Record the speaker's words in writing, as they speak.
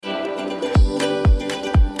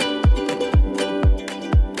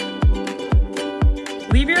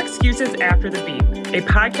Leave your excuses after the beep, a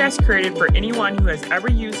podcast created for anyone who has ever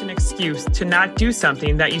used an excuse to not do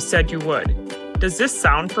something that you said you would. Does this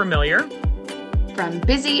sound familiar? From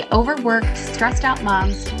busy, overworked, stressed out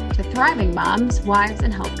moms to thriving moms, wives,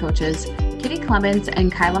 and health coaches, Kitty Clements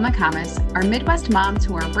and Kyla McComas are Midwest moms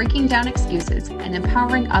who are breaking down excuses and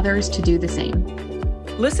empowering others to do the same.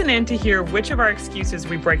 Listen in to hear which of our excuses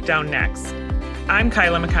we break down next. I'm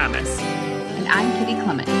Kyla McComas. And I'm Kitty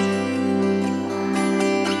Clements.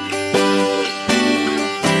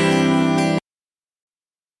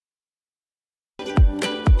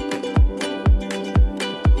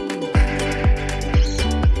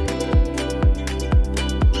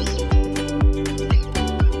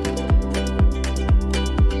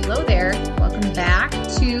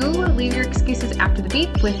 After the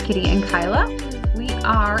Beep with Kitty and Kyla. We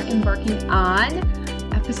are embarking on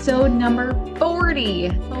episode number 40.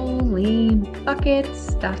 Holy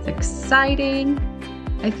buckets, that's exciting.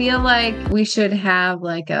 I feel like we should have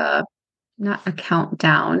not a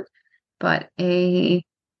countdown, but a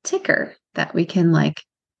ticker that we can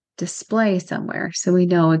display somewhere so we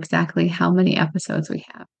know exactly how many episodes we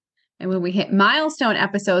have. And when we hit milestone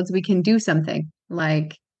episodes, we can do something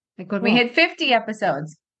like when we hit 50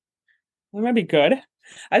 episodes. That might be good.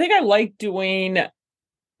 I think I like doing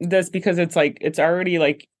this because it's already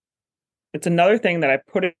it's another thing that I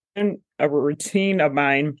put in a routine of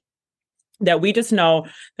mine that we just know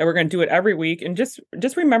that we're going to do it every week. And just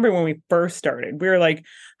remember when we first started, we were like,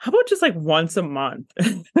 how about just once a month?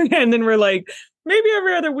 And then we're like, maybe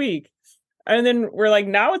every other week. And then we're like,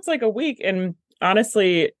 now it's a week. And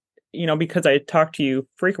honestly, because I talk to you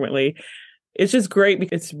frequently, it's just great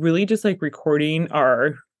because it's really just recording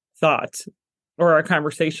our thoughts or our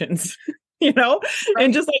conversations, right.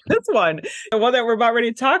 And just this one, the one that we're about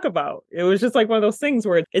ready to talk about. It was just one of those things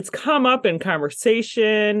where it's come up in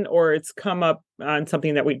conversation or it's come up on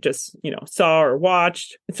something that we just, saw or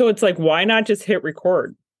watched. So it's why not just hit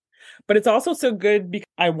record? But it's also so good because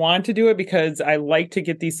I want to do it because I like to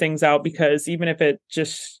get these things out because even if it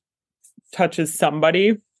just touches somebody,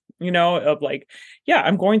 of yeah,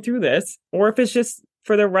 I'm going through this, or if it's just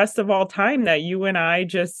for the rest of all time that you and I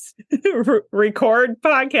just record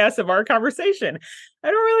podcasts of our conversation. I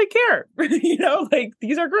don't really care.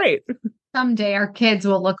 These are great. Someday our kids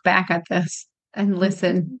will look back at this and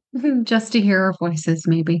listen just to hear our voices,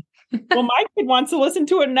 maybe. Well, my kid wants to listen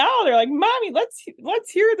to it now. They're like, Mommy, let's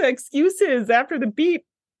hear the excuses after the beep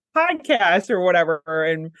podcast or whatever.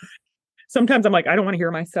 And sometimes I'm like, I don't want to hear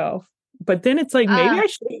myself. But then it's maybe I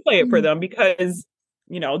should play it for them because,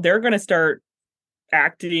 they're going to start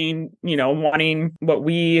acting, wanting what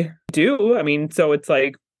we do. I mean, so it's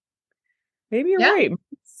maybe you're right.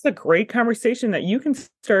 It's a great conversation that you can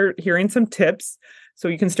start hearing some tips so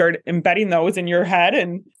you can start embedding those in your head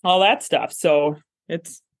and all that stuff. So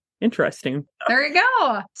it's interesting. There you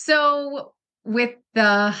go. So with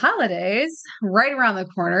the holidays right around the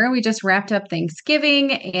corner, we just wrapped up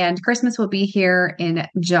Thanksgiving and Christmas will be here in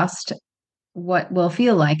just what will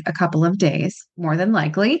feel like a couple of days, more than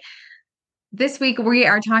likely. This week, we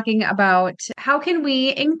are talking about how can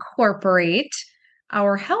we incorporate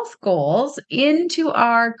our health goals into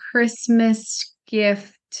our Christmas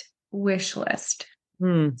gift wish list.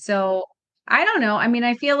 So I don't know. I mean,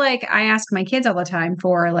 I feel like I ask my kids all the time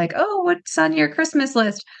for what's on your Christmas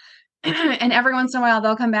list? And every once in a while,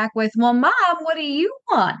 they'll come back with, well, Mom, what do you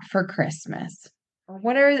want for Christmas?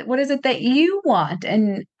 What is it that you want?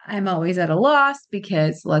 And I'm always at a loss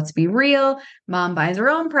because let's be real, Mom buys her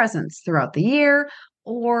own presents throughout the year,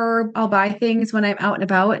 or I'll buy things when I'm out and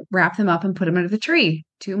about, wrap them up and put them under the tree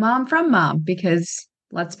to Mom from Mom, because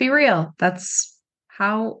let's be real, that's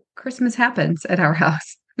how Christmas happens at our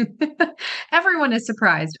house. Everyone is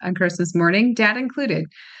surprised on Christmas morning, Dad included.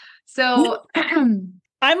 So I'm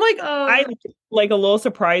I like a little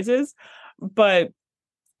surprises, but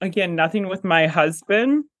again, nothing with my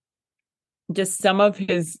husband. Just some of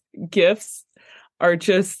his gifts are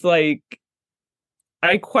just I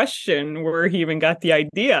question where he even got the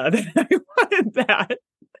idea that I wanted that.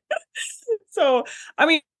 So, I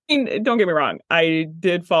mean, don't get me wrong. I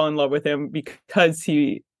did fall in love with him because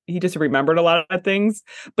he just remembered a lot of things.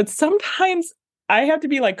 But sometimes I have to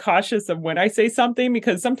be cautious of when I say something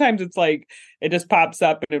because sometimes it's it just pops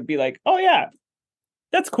up and it'd be oh yeah,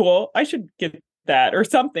 that's cool. I should get that or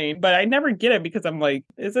something, but I never get it because I'm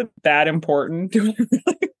is it that important? Do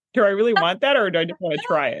I really want that, or do I just want to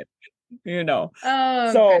try it?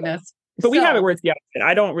 Oh, so goodness. But we have it where it's the opposite.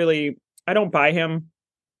 I don't buy him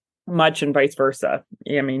much and vice versa.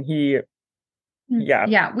 I mean, he Yeah.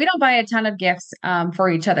 Yeah, we don't buy a ton of gifts for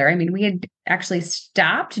each other. I mean, we had actually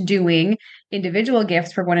stopped doing individual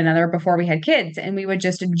gifts for one another before we had kids, and we would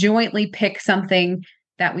just jointly pick something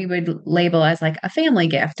that we would label as like a family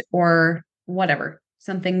gift or whatever,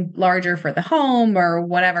 something larger for the home or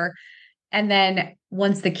whatever. And then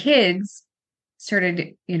once the kids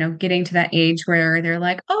started, getting to that age where they're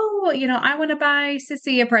like, oh, I want to buy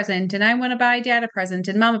Sissy a present and I want to buy dad a present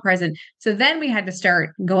and mom a present. So then we had to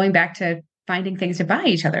start going back to finding things to buy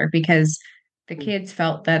each other because the kids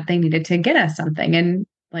felt that they needed to get us something and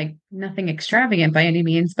like nothing extravagant by any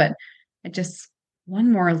means, but it just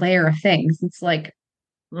one more layer of things. It's like,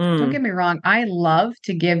 don't Mm. get me wrong. I love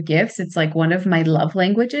to give gifts. It's like one of my love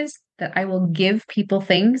languages that I will give people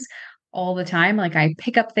things all the time. Like I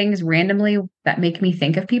pick up things randomly that make me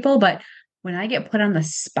think of people. But when I get put on the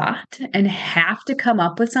spot and have to come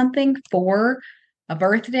up with something for a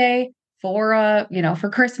birthday, for for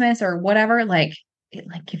Christmas or whatever, like it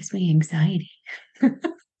like gives me anxiety.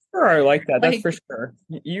 Sure, I like that. That's Like, for sure.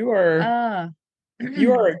 uh,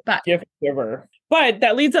 You are a but gift giver. But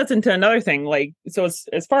that leads us into another thing. Like, so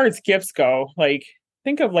as far as gifts go, like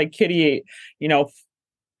think of like Kitty, you know,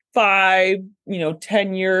 5,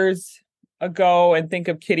 10 years ago, and think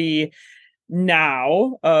of Kitty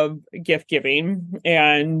now of gift giving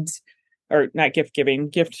and or not gift giving,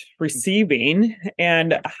 gift receiving.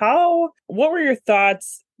 And what were your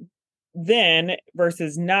thoughts then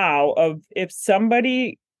versus now of if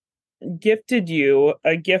somebody gifted you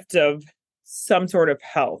a gift of some sort of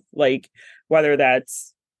health, like whether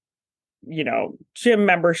that's, gym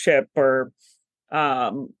membership or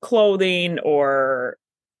clothing or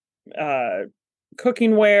uh,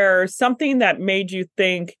 cooking ware, something that made you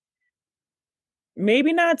think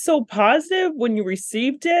maybe not so positive when you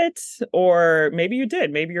received it, or maybe you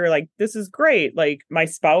did. Maybe you're like, this is great. Like, my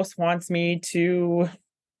spouse wants me to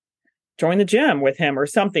join the gym with him or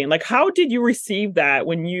something. Like, how did you receive that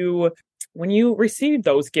when you received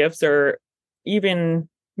those gifts or even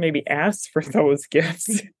maybe asked for those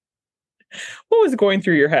gifts? What was going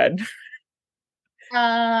through your head?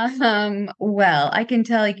 well, I can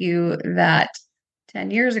tell you that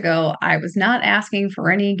 10 years ago, I was not asking for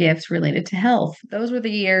any gifts related to health. Those were the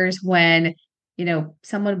years when,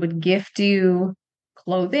 someone would gift you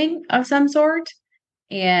clothing of some sort,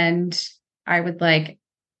 and I would like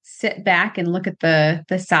sit back and look at the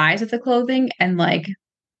size of the clothing and like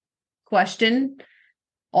question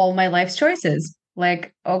all my life's choices.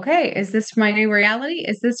 Like, okay, is this my new reality?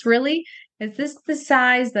 Is this the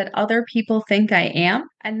size that other people think I am?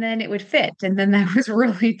 And then it would fit. And then that was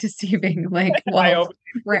really deceiving. Like, I well, hope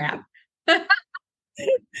crap. it's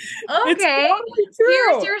Okay, totally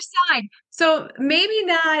here's true. your sign. So maybe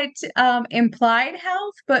not implied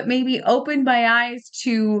health, but maybe open my eyes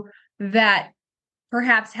to that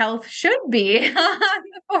perhaps health should be on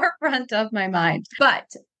the forefront of my mind. But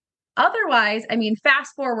otherwise, I mean,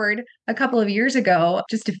 fast forward a couple of years ago,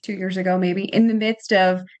 just 2 years ago, maybe in the midst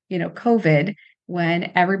of, COVID,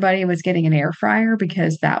 when everybody was getting an air fryer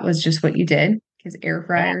because that was just what you did, because air Yeah.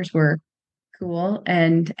 fryers were cool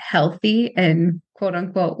and healthy and quote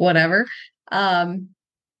unquote whatever. Um,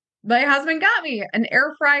 my husband got me an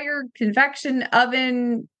air fryer, convection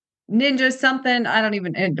oven, ninja something. I don't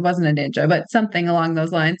even, it wasn't a ninja, but something along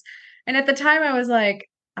those lines. And at the time I was like,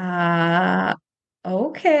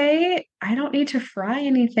 okay, I don't need to fry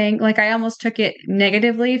anything. Like I almost took it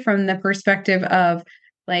negatively from the perspective of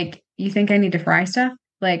like, you think I need to fry stuff?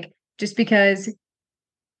 Like just because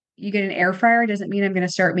you get an air fryer doesn't mean I'm going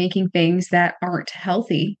to start making things that aren't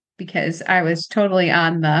healthy because I was totally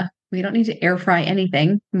on the we don't need to air fry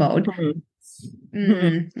anything mode. Mhm.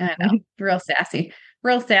 Mhm. I don't know, real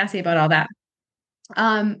sassy about all that.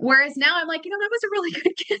 Whereas now I'm like, that was a really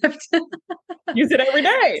good gift. Use it every day.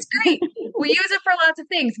 It's great. We use it for lots of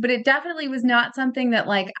things, but it definitely was not something that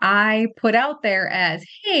like I put out there as,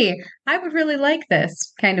 hey, I would really like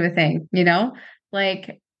this kind of a thing,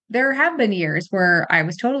 Like there have been years where I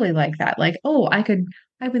was totally like that. Like, oh,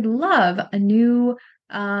 I would love a new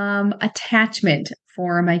attachment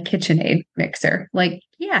for my KitchenAid mixer. Like,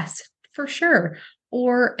 yes, for sure.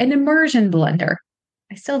 Or an immersion blender.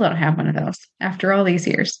 I still don't have one of those after all these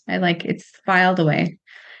years. It's filed away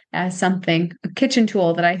as something, a kitchen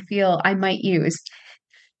tool that I feel I might use.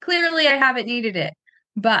 Clearly, I haven't needed it,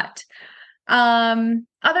 but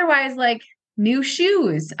otherwise, like new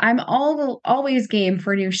shoes. I'm always game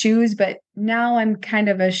for new shoes, but now I'm kind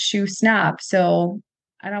of a shoe snob, so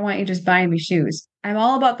I don't want you just buying me shoes. I'm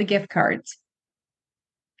all about the gift cards.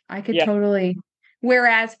 I could Yeah. totally.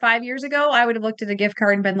 Whereas 5 years ago, I would have looked at a gift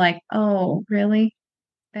card and been like, "Oh, really?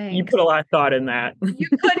 You Thanks." put a lot of thought in that. You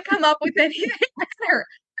could come up with anything better.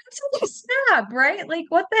 such a snob, right? Like,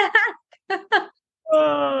 what the heck?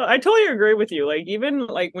 I totally agree with you. Like even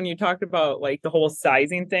like when you talked about like the whole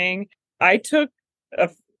sizing thing, I took a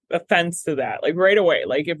offense to that like right away.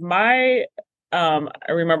 Like if my I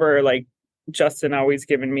remember like Justin always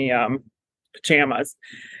giving me pajamas,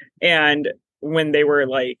 and when they were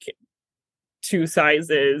like two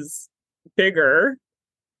sizes bigger,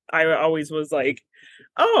 I always was like,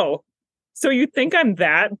 "Oh, so you think I'm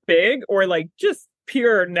that big?" Or like just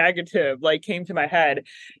pure negative like came to my head,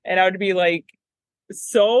 and I would be like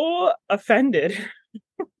so offended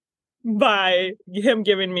by him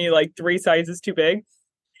giving me like three sizes too big.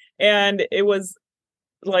 And it was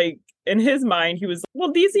like in his mind, he was,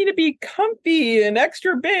 well, these need to be comfy and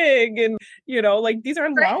extra big. And, like these are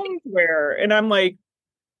Right? loungewear. And I'm like,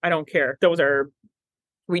 I don't care. Those are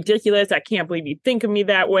ridiculous. I can't believe you think of me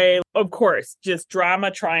that way. Of course, just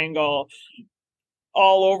drama triangle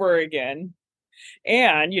all over again.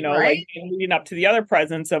 And, like Right? leading up to the other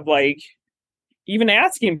presents of like, even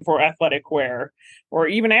asking for athletic wear or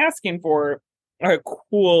even asking for a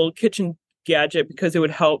cool kitchen gadget because it would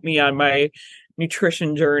help me on my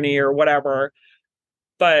nutrition journey or whatever.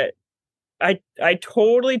 But I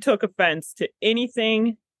totally took offense to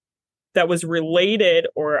anything that was related,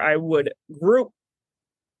 or I would group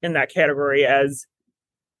in that category as,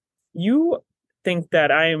 you think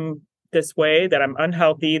that I'm this way, that I'm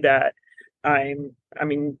unhealthy, that I'm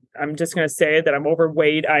just going to say that I'm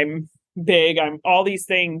overweight, I'm big, I'm all these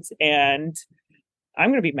things, and I'm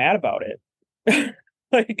going to be mad about it.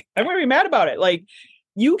 Like, I'm going to be mad about it. Like,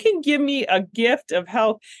 you can give me a gift of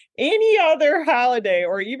health any other holiday,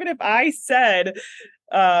 or even if I said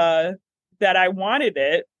that I wanted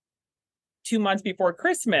it 2 months before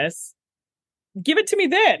Christmas, give it to me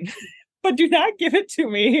then. But do not give it to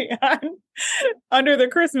me under the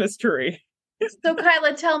Christmas tree. So,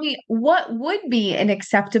 Kyla, tell me, what would be an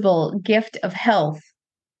acceptable gift of health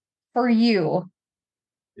for you?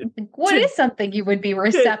 Like, what To, is something you would be to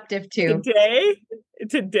receptive to? today,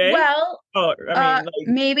 today. Well, Oh, I mean, like,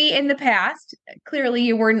 maybe in the past, clearly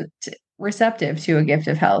you weren't receptive to a gift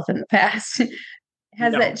of health in the past.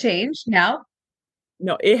 Has that no, changed now?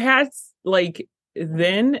 no. It has like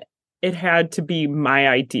then it had to be my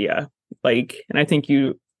idea. Like, and I think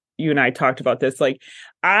you and I talked about this. Like,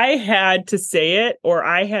 I had to say it, or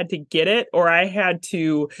I had to get it, or I had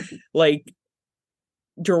to like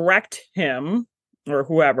direct him or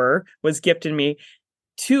whoever was gifting me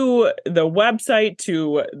to the website,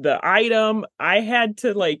 to the item. I had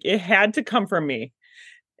to like, it had to come from me.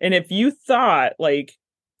 And if you thought like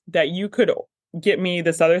that you could get me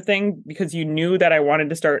this other thing because you knew that I wanted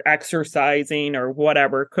to start exercising or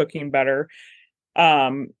whatever, cooking better,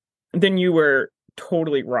 um, then you were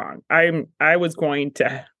totally wrong. I was going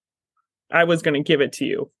to give it to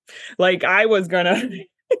you. Like I was going to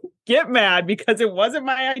get mad because it wasn't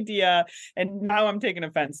my idea, and now I'm taking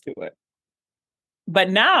offense to it. But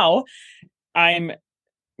now I'm,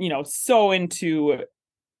 so into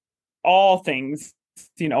all things,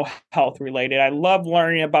 health related. I love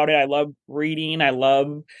learning about it. I love reading. I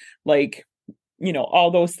love like,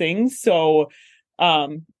 all those things. So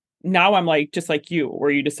now I'm like just like you,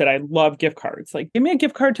 where you just said I love gift cards. Like give me a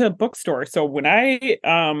gift card to a bookstore. So when I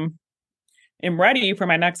am ready for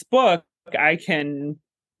my next book, I can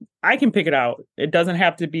I can pick it out. It doesn't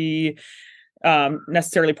have to be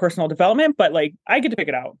necessarily personal development, but like I get to pick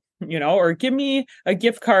it out, or give me a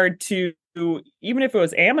gift card to, even if it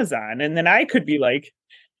was Amazon, and then I could be like,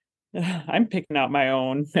 I'm picking out my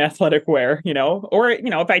own athletic wear, or,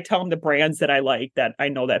 if I tell them the brands that I like that I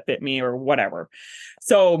know that fit me or whatever.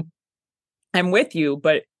 So I'm with you,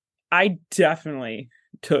 but I definitely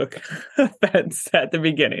took offense at the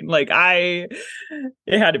beginning. Like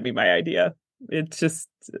it had to be my idea. It's just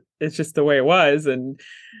the way it was. And,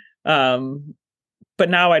 um, but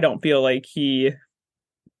now I don't feel like he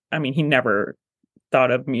never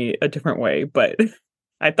thought of me a different way, but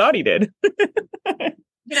I thought he did.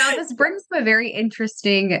 This brings up a very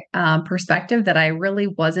interesting perspective that I really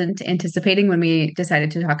wasn't anticipating when we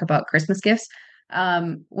decided to talk about Christmas gifts.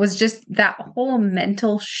 Was just that whole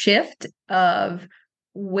mental shift of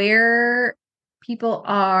where people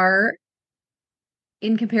are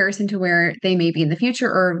in comparison to where they may be in the future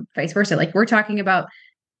or vice versa. Like we're talking about,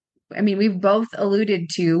 I mean, we've both alluded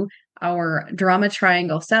to our drama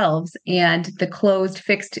triangle selves and the closed,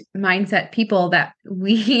 fixed mindset people that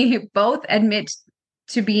we both admit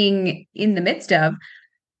to being in the midst of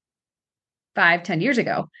 5, 10 years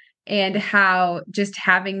ago. And how just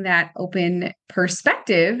having that open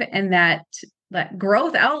perspective and that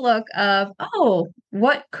growth outlook of, oh,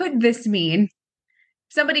 what could this mean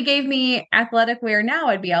somebody gave me athletic wear now,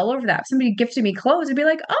 I'd be all over that. If somebody gifted me clothes, I'd be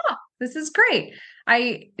like, oh, this is great.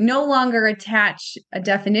 I no longer attach a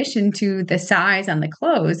definition to the size on the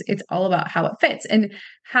clothes. It's all about how it fits. And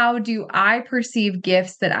how do I perceive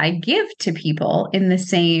gifts that I give to people in the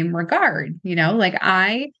same regard? Like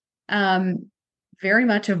um very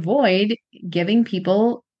much avoid giving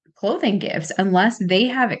people clothing gifts unless they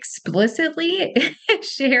have explicitly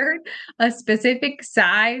shared a specific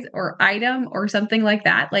size or item or something like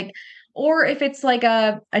that. Like, or if it's like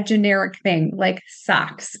a generic thing, like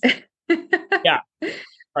socks. Yeah.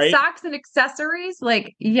 Right. Socks and accessories,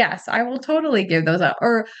 like, yes, I will totally give those up.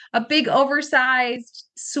 Or a big oversized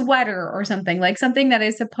sweater or something, like something that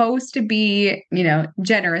is supposed to be,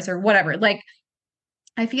 generous or whatever. Like,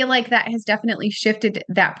 I feel like that has definitely shifted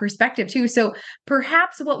that perspective too. So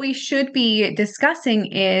perhaps what we should be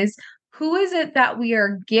discussing is who is it that we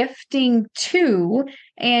are gifting to,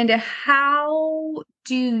 and how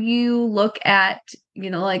do you look at,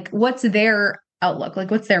 like what's their outlook?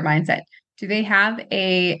 Like what's their mindset? Do they have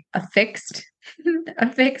a fixed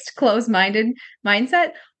a fixed closed-minded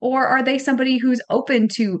mindset, or are they somebody who's open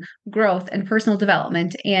to growth and personal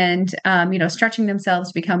development and stretching themselves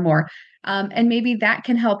to become more? And maybe that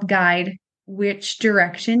can help guide which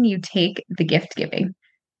direction you take the gift giving.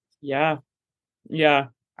 Yeah. Yeah.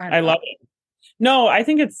 I I don't love know. it. No, I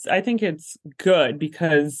think it's good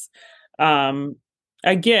because um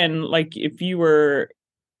again, like if you were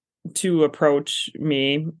to approach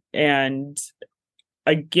me and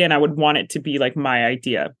again, I would want it to be like my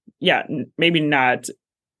idea. Yeah, maybe not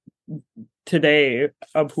today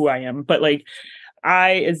of who I am, but like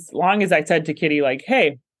as long as I said to Kitty, like,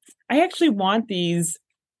 hey, I actually want these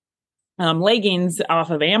leggings off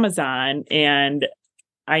of Amazon and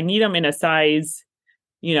I need them in a size,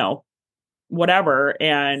 you know, whatever.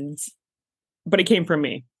 But it came from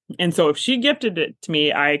me. And so if she gifted it to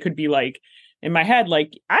me, I could be like, in my head,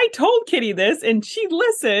 like, I told Kitty this and she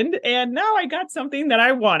listened, and now I got something that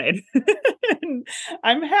I wanted. And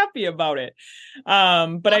I'm happy about it.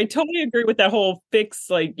 But I totally agree with that whole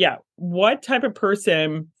fix, like, yeah, what type of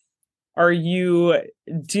person are you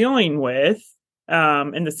dealing with?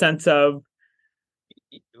 In the sense of,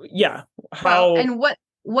 yeah, Well, how, and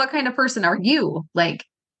what kind of person are you? Like,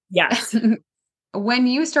 yes, when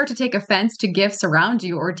you start to take offense to gifts around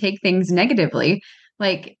you or take things negatively,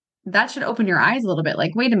 like that should open your eyes a little bit.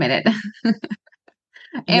 Like, wait a minute. Am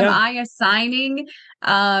yeah, I assigning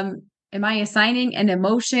am I assigning an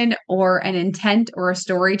emotion or an intent or a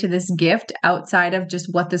story to this gift outside of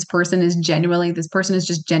just what this person is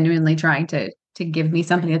just genuinely trying to give me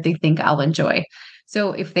something that they think I'll enjoy.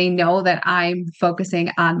 So if they know that I'm focusing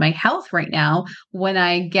on my health right now, when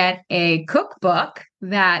I get a cookbook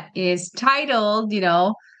that is titled,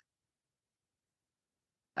 a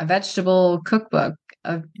vegetable cookbook,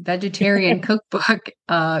 a vegetarian cookbook,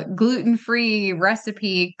 a gluten-free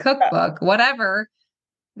recipe cookbook, whatever,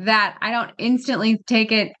 that I don't instantly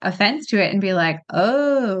take it offense to it and be like,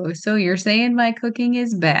 "Oh, so you're saying my cooking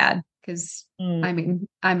is bad?" Because mm, I mean,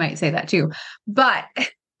 I might say that too. But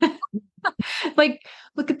like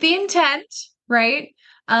look at the intent, right?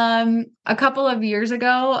 A couple of years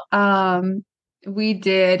ago, we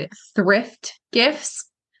did thrift gifts.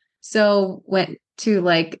 So went to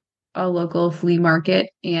like a local flea market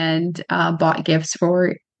and bought gifts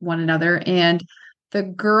for one another. And the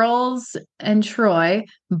girls and Troy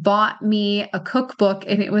bought me a cookbook,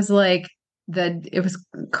 and it was like it was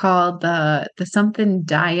called the something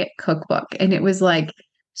diet cookbook, and it was like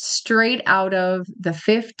straight out of the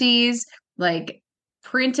 50s, like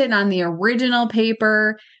printed on the original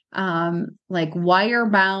paper, like wire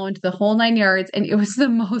bound, the whole nine yards. And it was the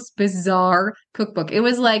most bizarre cookbook. It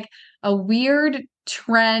was like a weird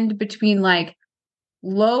trend between like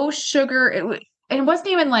low sugar. It wasn't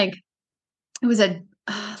even like it was a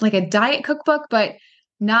like a diet cookbook, but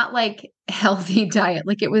not like healthy diet.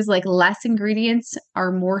 Like it was like less ingredients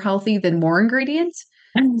are more healthy than more ingredients.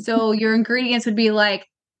 So your ingredients would be like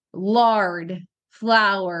lard,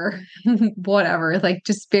 flour, whatever, like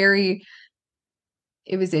just very,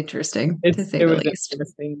 it was interesting to say it the was least.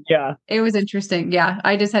 interesting. Yeah. It was interesting. Yeah.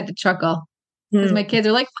 I just had to chuckle because my Hmm. kids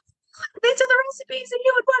are like, these are the recipes that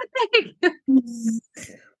you would want to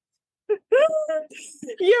make.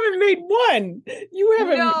 You haven't made one. You haven't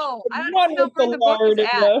made No, I don't one even know with the where the book is lard and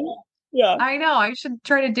at. the, yeah, I know. I should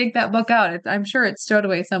try to dig that book out. I'm sure it's stowed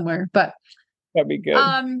away somewhere. But that'd be good.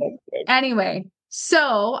 um That's good. anyway,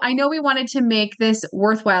 so I know we wanted to make this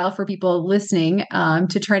worthwhile for people listening,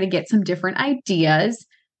 to try to get some different ideas.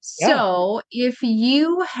 Yeah. So if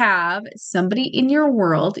you have somebody in your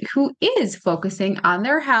world who is focusing on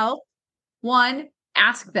their health, one,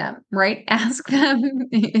 ask them, right? Ask them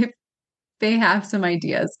if they have some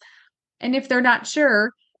ideas. And if they're not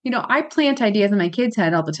sure, I plant ideas in my kids'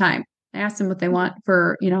 head all the time. I ask them what they want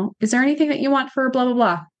for, is there anything that you want for blah, blah,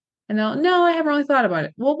 blah? And they'll, no, I haven't really thought about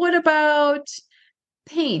it. Well, what about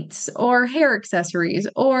paints or hair accessories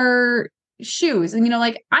or shoes? And,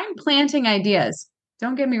 like I'm planting ideas.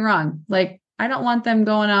 Don't get me wrong. Like, I don't want them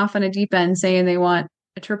going off on a deep end saying they want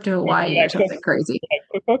a trip to Hawaii or That something crazy.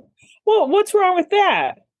 cookbook. Well, what's wrong with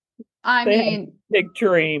that? I They have mean, big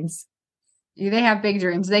dreams. they have big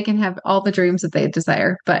dreams. They can have all the dreams that they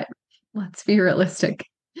desire, but let's be realistic.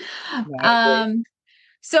 Yeah, I agree. Um,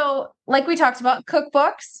 so like we talked about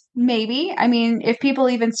cookbooks, maybe. I mean, if people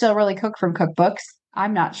even still really cook from cookbooks,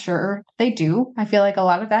 I'm not sure they do. I feel like a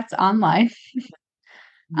lot of that's online.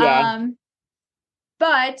 Yeah, Um,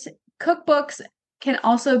 but cookbooks can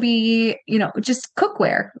also be, just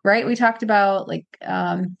cookware, right? We talked about like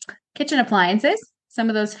kitchen appliances, some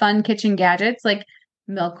of those fun kitchen gadgets like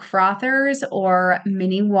milk frothers or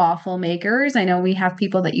mini waffle makers. I know we have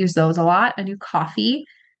people that use those a lot, a new coffee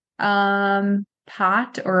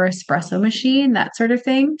pot or espresso machine, that sort of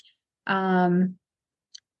thing. Um,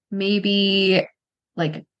 maybe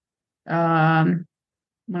like what am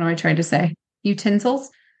I trying to say? Utensils,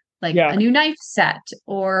 like yeah. a new knife set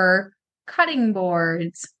or cutting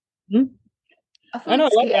boards, Mhm. a I know,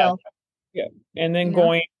 food I love that. scale, Yeah. And then you know?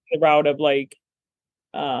 going the route of like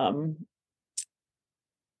um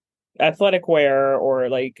athletic wear or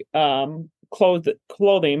like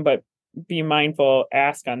clothing, but be mindful,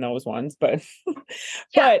 ask on those ones. But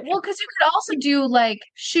Yeah, but well, because you could also do like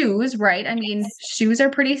shoes, right? I mean, shoes are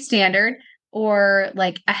pretty standard, or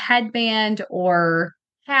like a headband or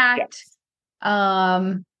hat, yeah, um,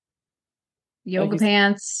 like yoga you said,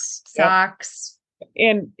 pants, yep. socks.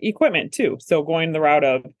 And equipment too. So going the route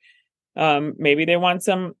of maybe they want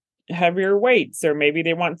some heavier weights, or maybe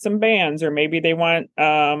they want some bands, or maybe they want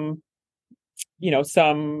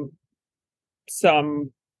some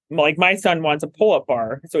like my son wants a pull-up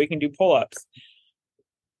bar so he can do pull-ups.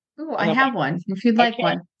 Ooh, I And I'm have one if you'd like,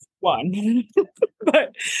 like okay, one. one.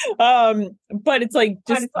 but it's like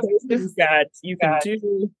just those things that you can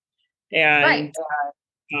do. Right.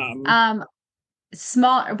 And um Um,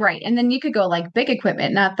 small, right. And then you could go like big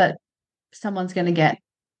equipment, not that someone's going to get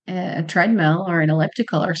a treadmill or an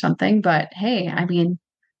elliptical or something, but hey, I mean,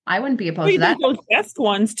 I wouldn't be well, opposed you to that. think those desk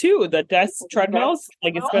ones too, the desk treadmills,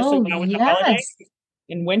 like especially Oh, now with the holiday yes.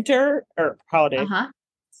 in winter or holiday, Uh-huh.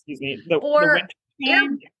 excuse me, the Or winter air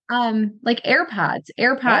time. like Yeah,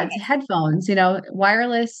 AirPods, headphones,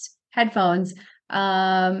 wireless headphones,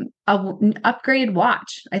 an upgraded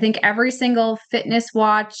watch. I think every single fitness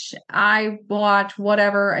watch, iWatch,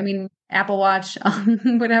 whatever, I mean, Apple Watch,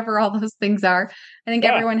 whatever all those things are. I think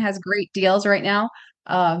yeah, everyone has great deals right now.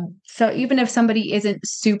 So even if somebody isn't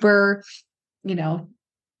super, you know,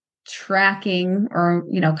 tracking or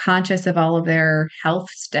conscious of all of their health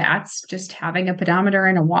stats, just having a pedometer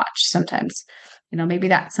and a watch sometimes, maybe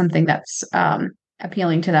that's something that's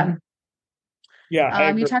appealing to them. yeah, I You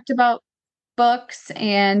agree. talked about books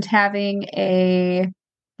and having a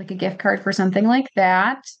gift card for something like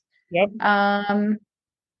that. Yep. um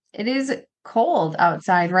it is cold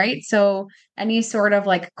outside, right? So any sort of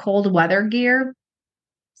like cold weather gear,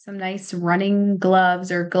 some nice running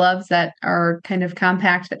gloves or gloves that are kind of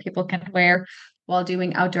compact that people can wear while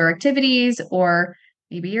doing outdoor activities, or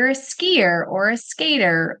maybe you're a skier or a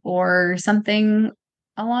skater or something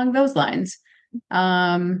along those lines.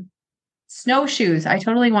 Um, snowshoes. I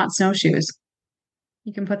totally want snowshoes.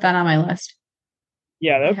 You can put that on my list.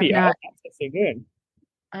 Yeah, I that'd have be not. awesome. That's so good.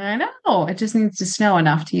 I know. It just needs to snow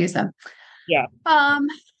enough to use them. Yeah. Um,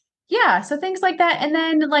 yeah, so things like that. And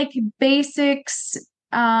then like basics,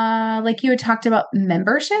 like you had talked about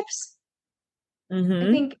memberships. I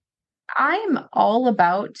Mm-hmm. think I'm all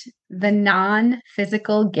about the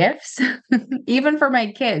non-physical gifts, even for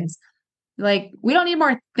my kids. Like, we don't need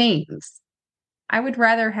more things. I would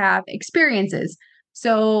rather have experiences.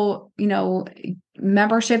 So,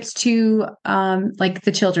 memberships to like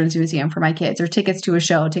the Children's Museum for my kids, or tickets to a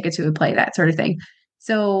show, tickets to a play, that sort of thing.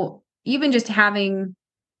 So, even just having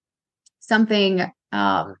something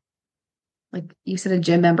like you said, a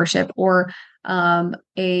gym membership, or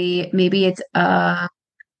a maybe it's a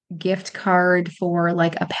gift card for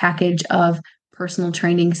like a package of personal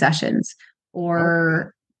training sessions Okay.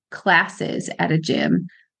 or classes at a gym.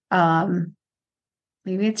 Um,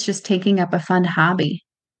 maybe it's just taking up a fun hobby,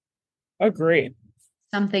 Agree.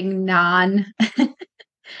 something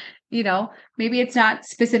maybe it's not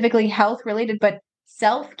specifically health related, but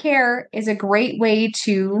self care is a great way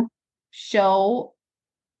to show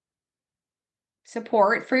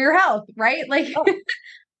support for your health, right? Like Oh,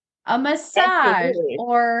 a massage absolutely.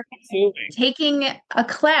 or Absolutely. taking a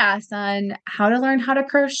class on how to learn how to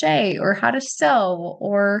crochet or how to sew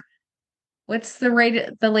or what's the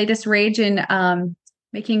latest rage in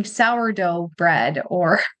making sourdough bread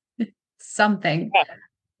or something. Yeah.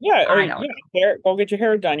 Yeah. Or, I don't go get your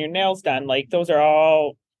hair done, your nails done. Like those are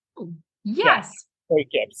all, know. yeah, Yes. great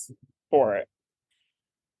gifts for it.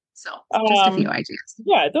 So just a few Um, ideas.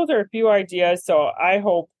 yeah, those are a few ideas. So I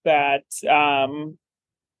hope that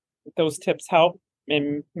those tips help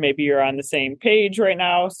and maybe you're on the same page right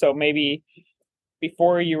now. So maybe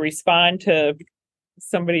before you respond to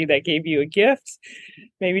somebody that gave you a gift,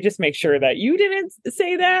 maybe just make sure that you didn't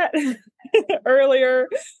say that earlier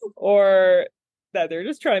or that they're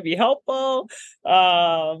just trying to be helpful.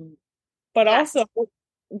 But Yes. also,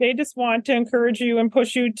 they just want to encourage you and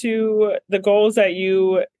push you to the goals that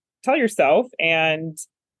you tell yourself and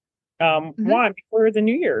Hmm. want before the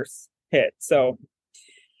New Year's hit. So,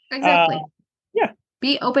 uh, Exactly. yeah,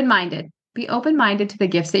 Be open-minded. Be open-minded to the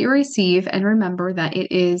gifts that you receive and remember that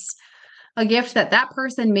it is a gift that that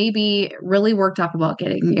person may be really worked up about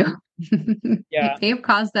getting you. yeah, It may have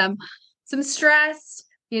caused them some stress.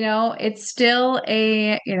 It's still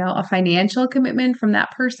a financial commitment from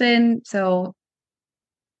that person. So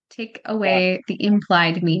take yeah. away the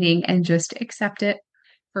implied meaning and just accept it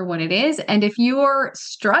for what it is. And if you're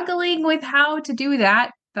struggling with how to do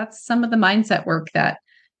that, that's some of the mindset work that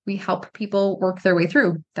we help people work their way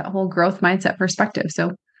through, that whole growth mindset perspective.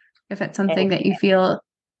 So if it's Oh, something that you feel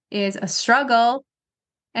is a struggle,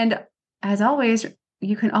 and as always,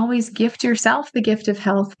 you can always gift yourself the gift of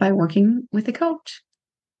health by working with a coach.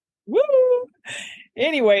 woo!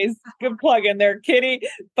 Anyways, good plug in there, Kitty.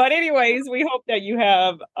 But anyways, we hoped that you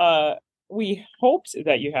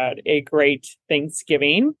had a great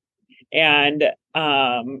Thanksgiving and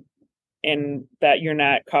um and that you're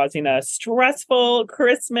not causing a stressful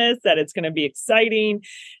Christmas, that it's going to be exciting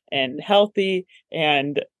and healthy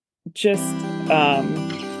and just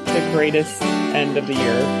the greatest end of the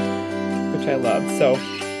year, which I love. So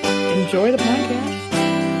enjoy the podcast.